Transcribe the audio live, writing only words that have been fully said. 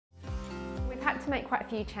to make quite a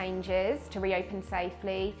few changes to reopen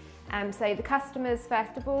safely. So the customers,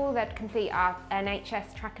 first of all, they'd complete our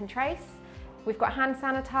NHS track and trace. We've got hand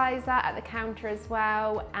sanitizer at the counter as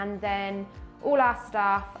well, and then all our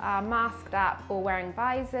staff are masked up or wearing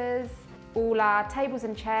visors. All our tables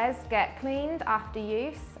and chairs get cleaned after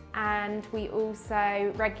use, and we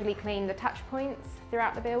also regularly clean the touch points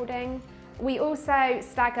throughout the building. We also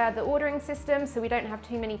stagger the ordering system so we don't have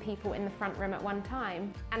too many people in the front room at one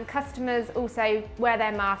time. And customers also wear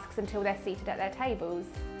their masks until they're seated at their tables.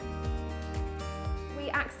 We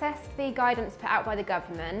accessed the guidance put out by the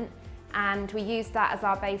government, and we used that as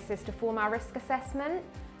our basis to form our risk assessment.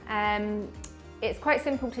 It's quite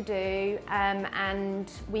simple to do,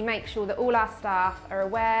 and we make sure that all our staff are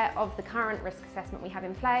aware of the current risk assessment we have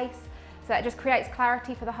in place. So it just creates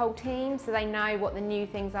clarity for the whole team, so they know what the new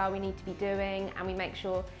things are we need to be doing, and we make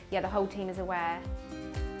sure, the whole team is aware.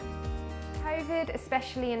 COVID,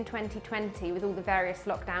 especially in 2020 with all the various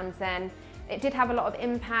lockdowns then, it did have a lot of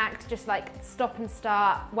impact, just like stop and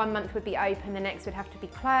start. 1 month would be open, the next would have to be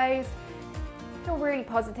closed. I feel really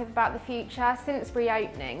positive about the future. Since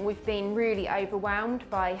reopening, we've been really overwhelmed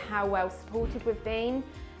by how well supported we've been.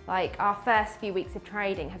 Like, our first few weeks of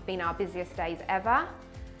trading have been our busiest days ever.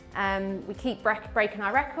 We keep breaking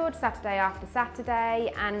our records Saturday after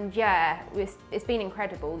Saturday, and it's been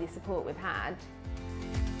incredible, the support we've had.